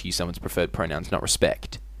decency to use someone's preferred pronouns, not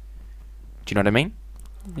respect. Do you know what I mean?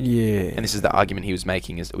 Yeah. And this is the argument he was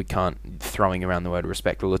making, is that we can't throwing around the word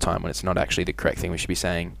respect all the time when it's not actually the correct thing we should be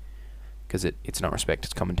saying, because it's not respect,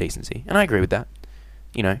 it's common decency. And I agree with that.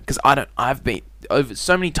 Because I've been over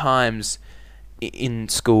so many times in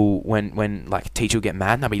school when like a teacher will get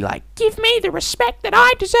mad and they'll be like, give me the respect that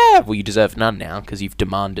I deserve. Well, you deserve none now because you've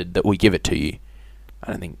demanded that we give it to you.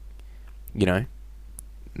 I don't think,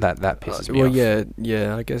 that pisses me off. Well,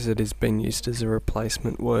 yeah, I guess it has been used as a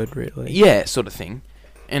replacement word, really. Yeah, sort of thing.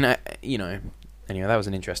 And anyway, that was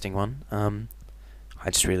an interesting one. I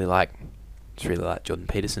just really like Jordan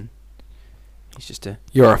Peterson. He's just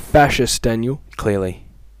You're a fascist, Daniel. Clearly,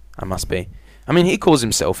 I must be. He calls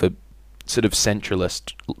himself a sort of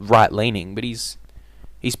centralist, right-leaning, but he's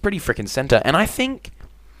pretty frickin' centre. And I think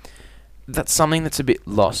that's something that's a bit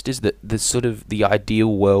lost, is that the sort of the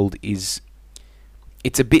ideal world is,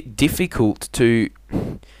 it's a bit difficult to.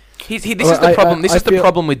 This is the problem. This is the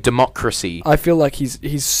problem with democracy. I feel like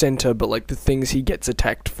he's centre, but like the things he gets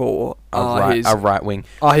attacked for are right wing.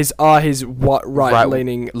 Are his right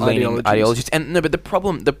leaning ideologies. And no, but the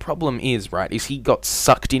problem is, right, is he got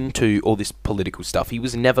sucked into all this political stuff. He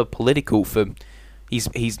was never political for.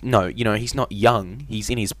 He's not young. He's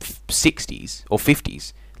in his 60s or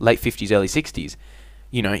 50s, late 50s, early 60s.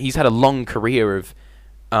 He's had a long career of,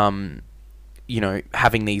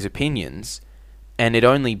 having these opinions. And it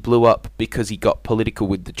only blew up because he got political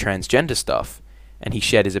with the transgender stuff, and he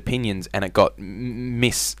shared his opinions, and it got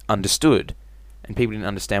misunderstood, and people didn't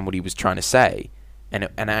understand what he was trying to say, and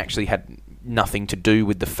it actually had nothing to do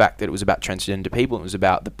with the fact that it was about transgender people. It was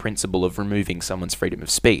about the principle of removing someone's freedom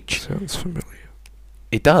of speech. Sounds familiar.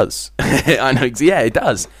 It does. I know. Yeah, it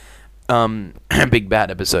does. Big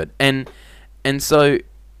bad episode, and so,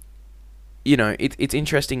 you know, it's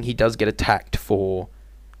interesting. He does get attacked for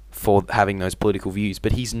having those political views,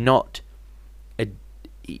 but he's not.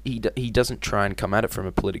 He doesn't try and come at it from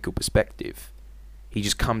a political perspective. He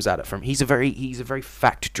just comes at it from. He's a very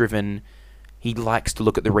fact driven. He likes to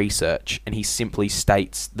look at the research, and he simply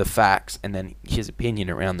states the facts and then his opinion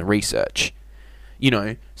around the research. You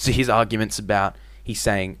know, so his arguments about, he's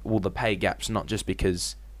saying, well, the pay gap's not just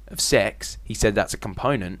because of sex. He said that's a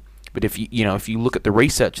component, but if you look at the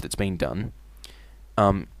research that's been done,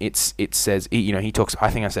 it says, you know, he talks.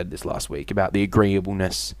 I think I said this last week about the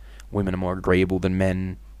agreeableness. Women are more agreeable than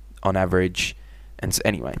men on average, and so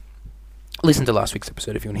anyway, listen to last week's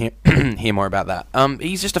episode if you want to hear more about that.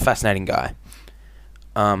 He's just a fascinating guy.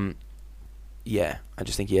 Yeah, I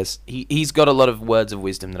just think he's got a lot of words of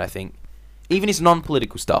wisdom that I think, even his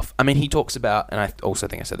non-political stuff. I mean, he talks about, and I also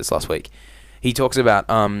think I said this last week, he talks about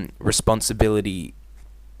responsibility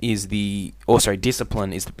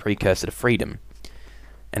discipline is the precursor to freedom,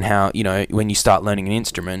 and how, you know, when you start learning an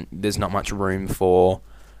instrument, there's not much room for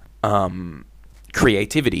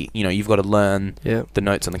creativity. You know, you've got to learn the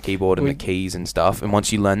notes on the keyboard and the keys and stuff, and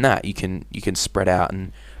once you learn that, you can spread out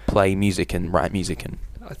and play music and write music. And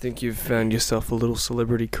I think you've found yourself a little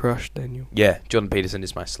celebrity crush, Daniel. Yeah, Jordan Peterson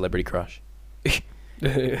is my celebrity crush.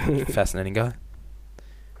 Fascinating guy.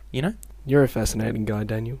 You know? You're a fascinating guy,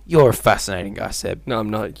 Daniel. You're a fascinating guy, Seb. No, I'm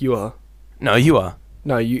not. You are. No, you are.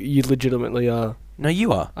 No, you legitimately are. No,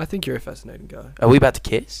 you are. I think you're a fascinating guy. Are we about to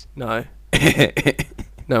kiss? No.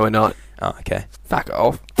 No, we're not. Oh, okay. Fuck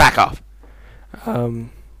off. Back off.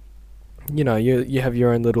 You know, you have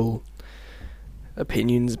your own little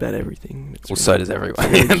opinions about everything. Well, so does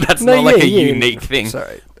everyone. That's not like a unique thing.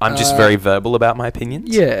 Sorry. I'm just very verbal about my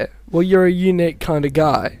opinions. Yeah. Well, you're a unique kind of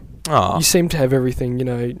guy. Oh. You seem to have everything, you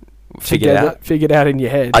know, figured out in your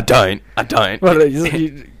head. I don't. Well,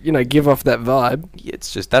 you know, give off that vibe. Yeah,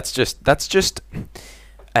 that's just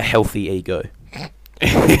a healthy ego.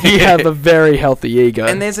 You have a very healthy ego.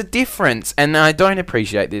 And there's a difference, and I don't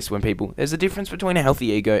appreciate this when people... There's a difference between a healthy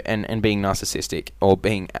ego and being narcissistic or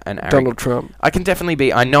being an arrogant... Donald Trump. I can definitely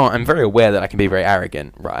be... I know, I'm very aware that I can be very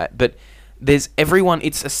arrogant, right? But there's everyone...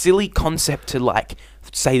 It's a silly concept to, like,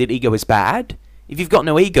 say that ego is bad. If you've got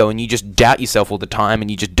no ego and you just doubt yourself all the time and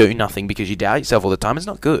you just do nothing because you doubt yourself all the time, it's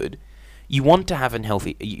not good. You want to have a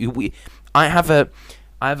healthy... I have a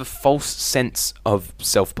false sense of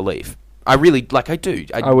self-belief. I really, like, I do.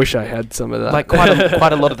 I wish I had some of that. Like, quite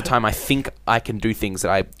a lot of the time I think I can do things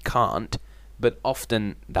that I can't, but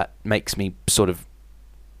often that makes me sort of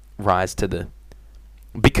rise to the...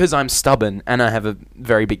 Because I'm stubborn and I have a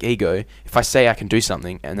very big ego, if I say I can do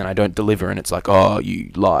something and then I don't deliver and it's like, oh,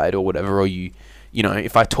 you lied or whatever, or you know,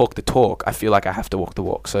 if I talk the talk, I feel like I have to walk the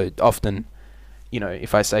walk. So often, you know,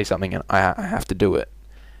 if I say something, I have to do it.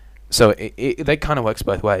 So that kind of works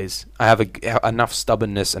both ways. I have enough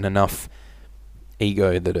stubbornness and enough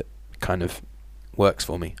ego that it kind of works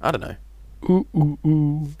for me. I don't know. Ooh, ooh,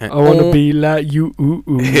 ooh. I want to be like you. Ooh,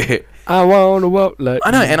 ooh. I want to walk like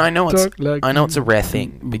I know, and I know it's it's a rare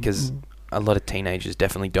thing because a lot of teenagers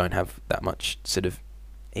definitely don't have that much sort of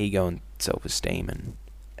ego and self-esteem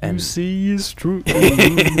and you see it's true.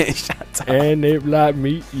 Shut up. And if like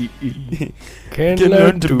me can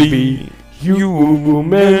learn to be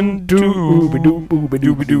human too.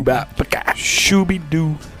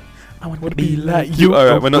 Shooby-doo. I want to be like you.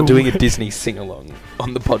 Alright, we're not doing a Disney sing-along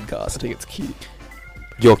on the podcast. I think it's cute.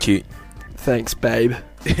 You're cute. Thanks, babe.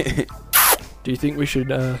 Do you think we should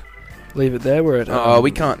leave it there? We're at... we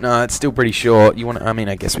can't. No, it's still pretty short. You want to... I mean,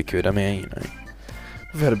 I guess we could. I mean, you know.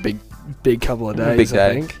 We've had a big couple of days,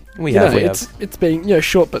 I think. We have. It's been, you know,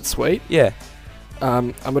 short but sweet. Yeah.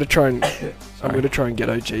 I'm gonna try and get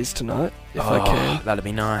OGs tonight if I can. That'd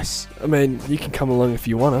be nice. I mean, you can come along if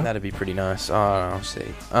you wanna. That'd be pretty nice. Oh, I'll see.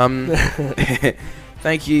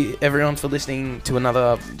 Thank you everyone for listening to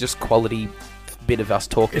another just quality bit of us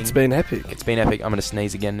talking. It's been epic. I'm gonna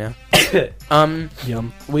sneeze again now.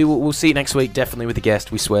 Yum. We'll see you next week, definitely with a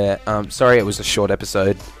guest, we swear. Sorry it was a short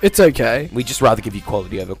episode. It's okay. We just rather give you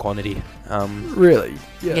quality over quantity. Really?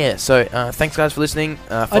 Yeah. So thanks guys for listening.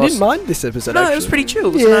 I didn't mind this episode. No, actually. it was pretty chill.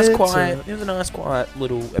 It was a nice quiet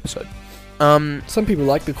little episode. Some people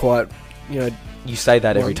like the quiet, you know. You say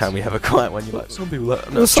that every time we have a quiet one. You're like, some people like.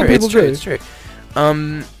 No, well, some people do. It's true.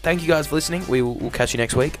 Thank you guys for listening. We'll catch you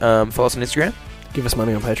next week. Follow us on Instagram. Give us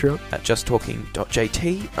money on Patreon. At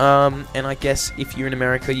justtalking.jt. And I guess if you're in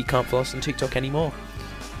America, you can't follow us on TikTok anymore.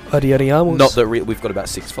 Adios. Not that we've got about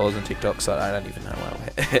 6 followers on TikTok, so I don't even know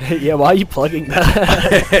why. Yeah, why are you plugging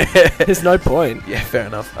that? There's no point. Yeah, fair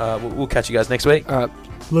enough. We'll catch you guys next week. All right.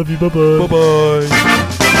 Love you. Bye-bye.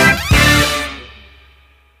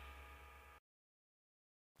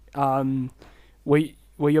 Bye-bye.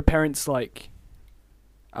 Were your parents like...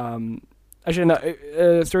 Actually, no.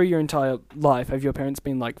 Through your entire life, have your parents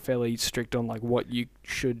been like fairly strict on like what you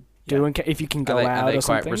should do and if you can go out are they or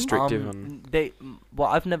quite something? restrictive on...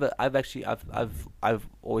 I've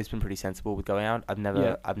always been pretty sensible with going out. I've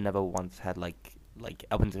never once had like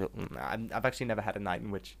up until I've actually never had a night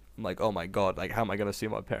in which I'm like, oh my god, like how am I gonna see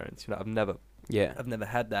my parents? You know, I've never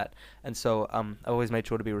had that, and so I've always made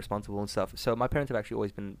sure to be responsible and stuff. So my parents have actually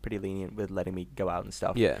always been pretty lenient with letting me go out and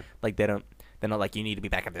stuff. Yeah, like they're not like, you need to be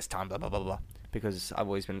back at this time, blah blah blah blah, because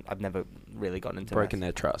I've never really gotten into broken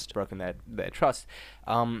their trust,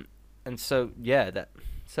 and so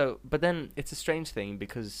but then it's a strange thing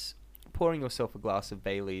because pouring yourself a glass of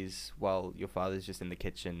Baileys while your father's just in the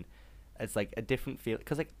kitchen, it's like a different feel,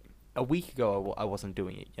 because like a week ago I wasn't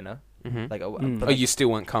doing it, you know. Mm-hmm. But you still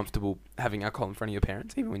weren't comfortable having alcohol in front of your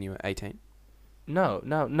parents even when you were 18? No.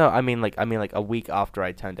 I mean like a week after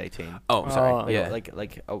I turned 18. Oh, I'm sorry. Yeah.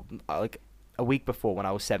 Like a week before when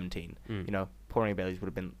I was 17. You know, pouring a Baileys would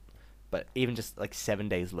have been, but even just like 7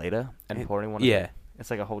 days later and pouring one. Yeah. It's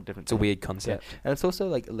like a whole different. It's a weird concept. Yeah. And it's also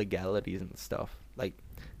like legalities and stuff. Like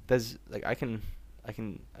there's like I can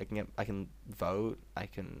vote. I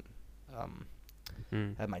can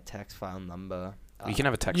have my tax file number. You can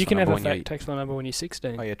have a tax. You file can have number a tax file number when you're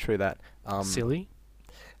 16. Oh yeah, true that. Silly.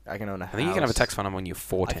 I can own a house. I think you can have a tax file number when you're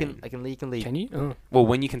 14. I can leave. Can you? Oh. Well,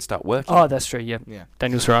 when you can start working. Oh, that's true. Yeah. Yeah.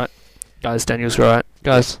 Daniel's right. Guys, Daniel's right.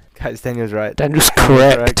 Guys, Daniel's right. Daniel's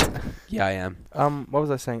correct. Yeah, I am. What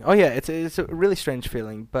was I saying? Oh yeah, it's a really strange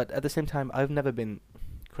feeling, but at the same time, I've never been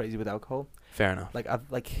crazy with alcohol. Fair enough. Like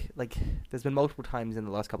I've like there's been multiple times in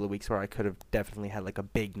the last couple of weeks where I could have definitely had like a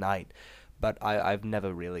big night, but I've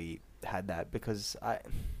never really had that because I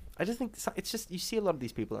just think it's just, you see a lot of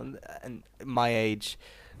these people and my age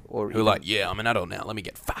or who like, yeah, I'm an adult now, let me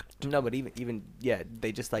get fucked. No, but even yeah,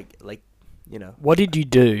 they just like you know. What did you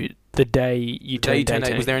do the day you turned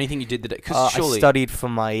 18? Was there anything you did the day? Because surely I studied for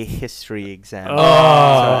my history exam.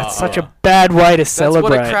 Oh, that's such a bad way to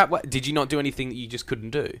celebrate. That's what a crap. Did you not do anything that you just couldn't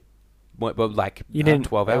do? What, like you didn't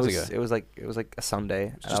 12 hours ago? It was like a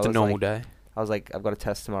Sunday. Just a normal day. I was like, I've got a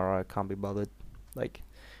test tomorrow. I can't be bothered. Like,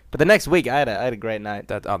 but the next week I had a great night.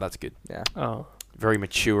 That's good. Yeah. Oh, very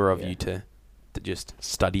mature of you to just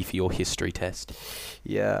study for your history test.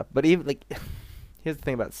 Yeah, but even like, here's the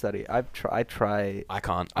thing about study. I try. I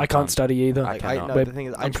can't study either. The thing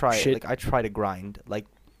is, I try to grind. Like,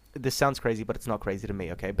 this sounds crazy, but it's not crazy to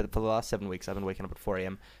me, okay? But for the last 7 weeks, I've been waking up at 4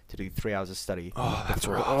 a.m. to do 3 hours of study. Oh, that's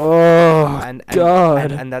rough. Oh,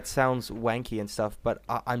 God. And that sounds wanky and stuff, but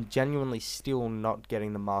I'm genuinely still not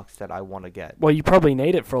getting the marks that I want to get. Well, you probably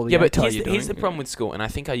need it for all the but you're here's the problem with school, and I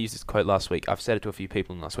think I used this quote last week. I've said it to a few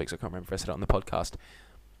people last week, so I can't remember if I said it on the podcast.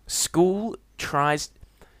 School's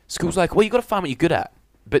like, well, you got to find what you're good at.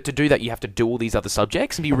 But to do that, you have to do all these other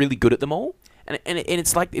subjects and be really good at them all. And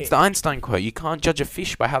it's like, it's the Einstein quote. You can't judge a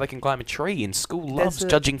fish by how they can climb a tree. And school loves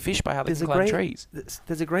judging fish by how they can climb trees.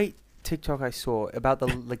 There's a great TikTok I saw about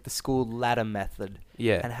the school ladder method.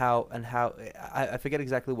 Yeah. And how I forget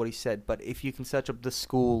exactly what he said, but if you can search up the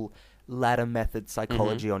school ladder method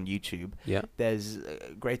psychology on YouTube, there's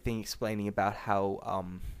a great thing explaining about how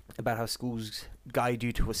schools guide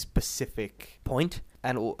you to a specific point.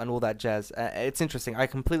 And all that jazz. It's interesting. I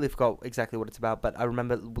completely forgot exactly what it's about, but I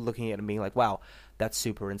remember looking at it and being like, "Wow, that's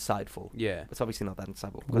super insightful." Yeah, it's obviously not that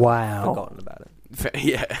insightful. Wow, I've forgotten about it.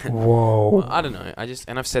 Yeah. Whoa. Well, I don't know.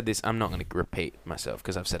 And I've said this. I'm not going to repeat myself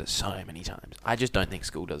because I've said it so many times. I just don't think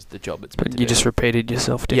school does the job it's meant to do. You just repeated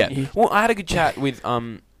yourself, didn't you? Well, I had a good chat with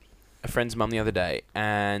a friend's mum the other day,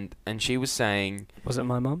 and she was saying, was it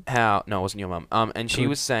my mum? No, it wasn't your mum. And she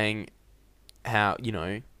was saying how, you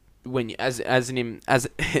know, when you,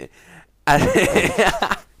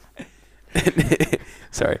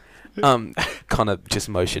 sorry, Connor just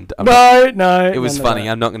motioned. No. It was funny.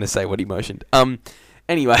 I'm not going to say what he motioned.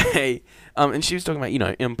 Anyway, and she was talking about, you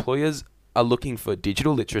know, employers are looking for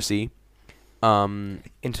digital literacy,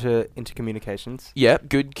 into communications. Yeah,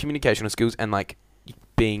 good communicational skills and like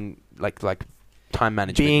being like time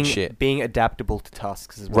management and shit. Being adaptable to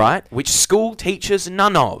tasks as well. Right, which school teaches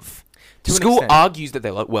none of. School argues that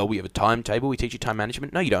they're like, well, we have a timetable, we teach you time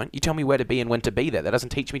management. No, you don't. You tell me where to be and when to be there. That doesn't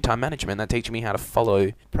teach me time management. That teaches me how to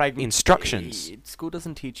follow instructions. School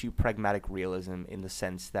doesn't teach you pragmatic realism in the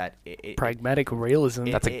sense that... Pragmatic realism?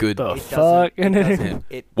 That's a good... The fuck?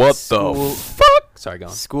 What the fuck? Sorry, go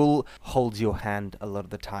on. School holds your hand a lot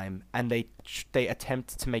of the time, and they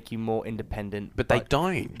attempt to make you more independent. But they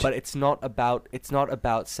don't. But it's not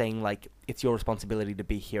about saying, like, it's your responsibility to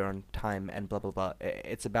be here on time and blah blah blah.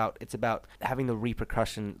 It's about having the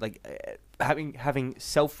repercussion, like having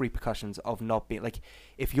self repercussions of not being, like,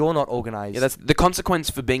 if you're not organized. Yeah, that's the consequence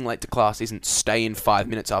for being late to class. Isn't stay in 5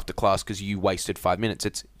 minutes after class because you wasted 5 minutes.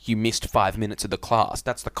 It's you missed 5 minutes of the class.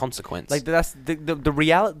 That's the consequence. Like, that's the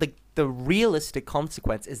reality. The realistic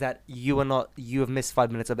consequence is that you have missed 5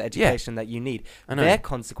 minutes of education that you need. Their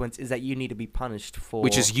consequence is that you need to be punished for,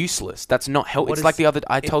 which is useless. That's not help. It's like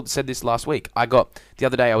said this last week. The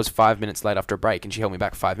other day I was 5 minutes late after a break, and she held me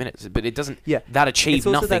back 5 minutes. But it doesn't. Yeah, that achieved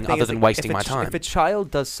nothing other than wasting my time. If a child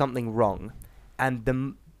does something wrong, and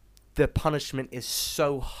the punishment is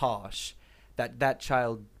so harsh that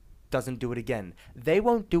child doesn't do it again, they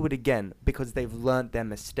won't do it again because they've learned their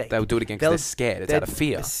mistake. They'll do it again because they're scared. It's out of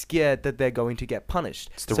fear. They're scared that they're going to get punished.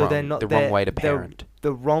 It's the wrong way to parent.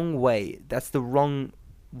 The wrong way. That's the wrong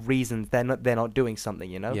reasons they're not doing something,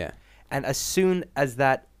 you know? Yeah. And as soon as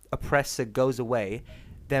that oppressor goes away,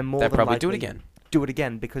 they'll probably do it again. Do it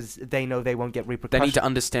again because they know they won't get repercussions. They need to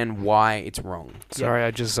understand why it's wrong. Sorry,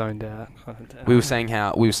 I just zoned out. We were saying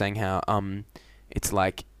how it's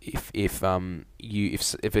like if a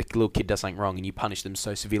little kid does something wrong and you punish them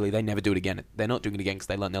so severely, they never do it again. They're not doing it again because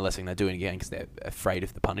they learn their lesson. They're doing it again because they're afraid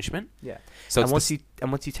of the punishment. Yeah. So once you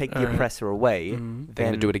take the oppressor away, they're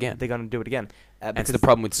going to do it again. They're going to do it again. And it's the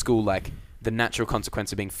problem with school. Like, the natural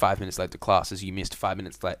consequence of being 5 minutes late to class is you missed 5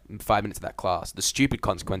 minutes of that class. The stupid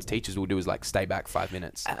consequence teachers will do is like stay back 5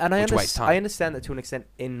 minutes, which wastes time. I understand that to an extent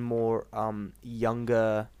in more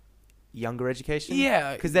younger education.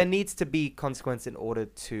 Yeah. Because there needs to be consequence in order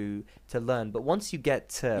to learn. But once you get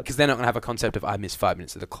to... Because they're not going to have a concept of I missed 5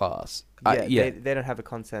 minutes of the class. They don't have a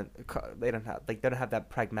concept... They don't have that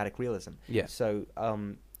pragmatic realism. Yeah. So...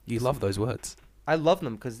 you love those words. I love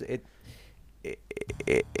them because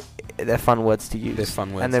they're fun words to use. They're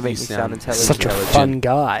fun words. And they make me sound intelligent. Such a fun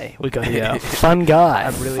guy. We got here. Fun guy.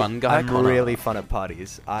 I'm really fun at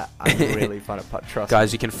parties. I'm really fun at parties. Trust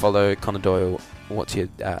guys, me. you can follow Conor Doyle. What's your...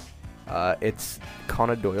 it's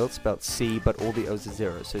Conor Doyle, spelled C, but all the O's are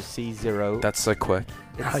zero. So C0. That's so quick.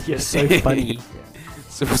 You're so funny.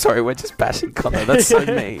 So sorry, we're just bashing Conor. That's so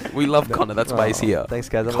mean. We love Conor. That's why he's here. Thanks,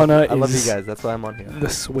 guys. I love you guys. That's why I'm on here. The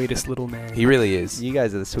sweetest little man. He really is. You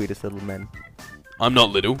guys are the sweetest little men. I'm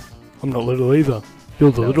not little. I'm not little either.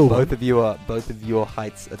 You're the little one. Both of your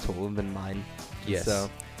heights are taller than mine. Yes. So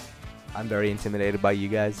I'm very intimidated by you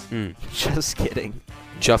guys. Just kidding.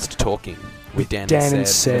 Just talking with Dan and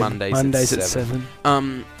Seb. Mondays at 7.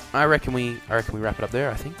 I reckon we wrap it up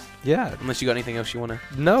there. I think. Yeah. Unless you got anything else you want to.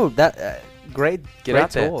 No. That. Great. Get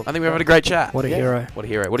out there. Talk. I think we're having a great chat. What a hero. What a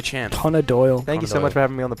hero. What a champ. Conor Doyle. Thank you so much for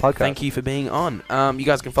having me on the podcast. Thank you for being on. You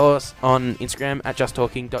guys can follow us on Instagram at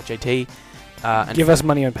justtalking.jt. And give us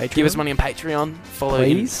money on Patreon. Give us money on Patreon. Follow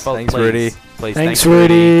please. Thanks, Rudy. Please. Thanks,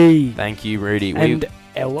 Rudy. Thank you, Rudy. And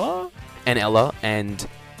Ella. And Ella. And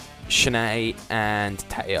Shanae and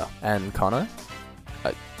Taya. And Connor.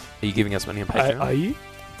 Are you giving us money on Patreon? Are you?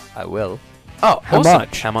 I will. Oh, how awesome.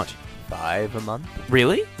 much? How much? $5 a month.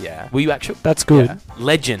 Really? Yeah. Will you actually? That's good. Yeah.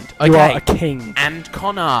 Legend. Okay. You are a king. And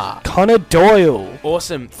Connor. Conor Doyle.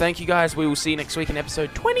 Awesome. Thank you guys. We will see you next week in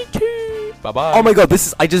episode 22. Bye-bye. Oh my god,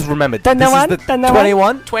 I just remembered. This is the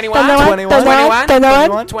 21. 21. 21.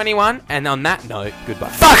 21. 21. And on that note, goodbye.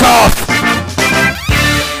 Fuck off!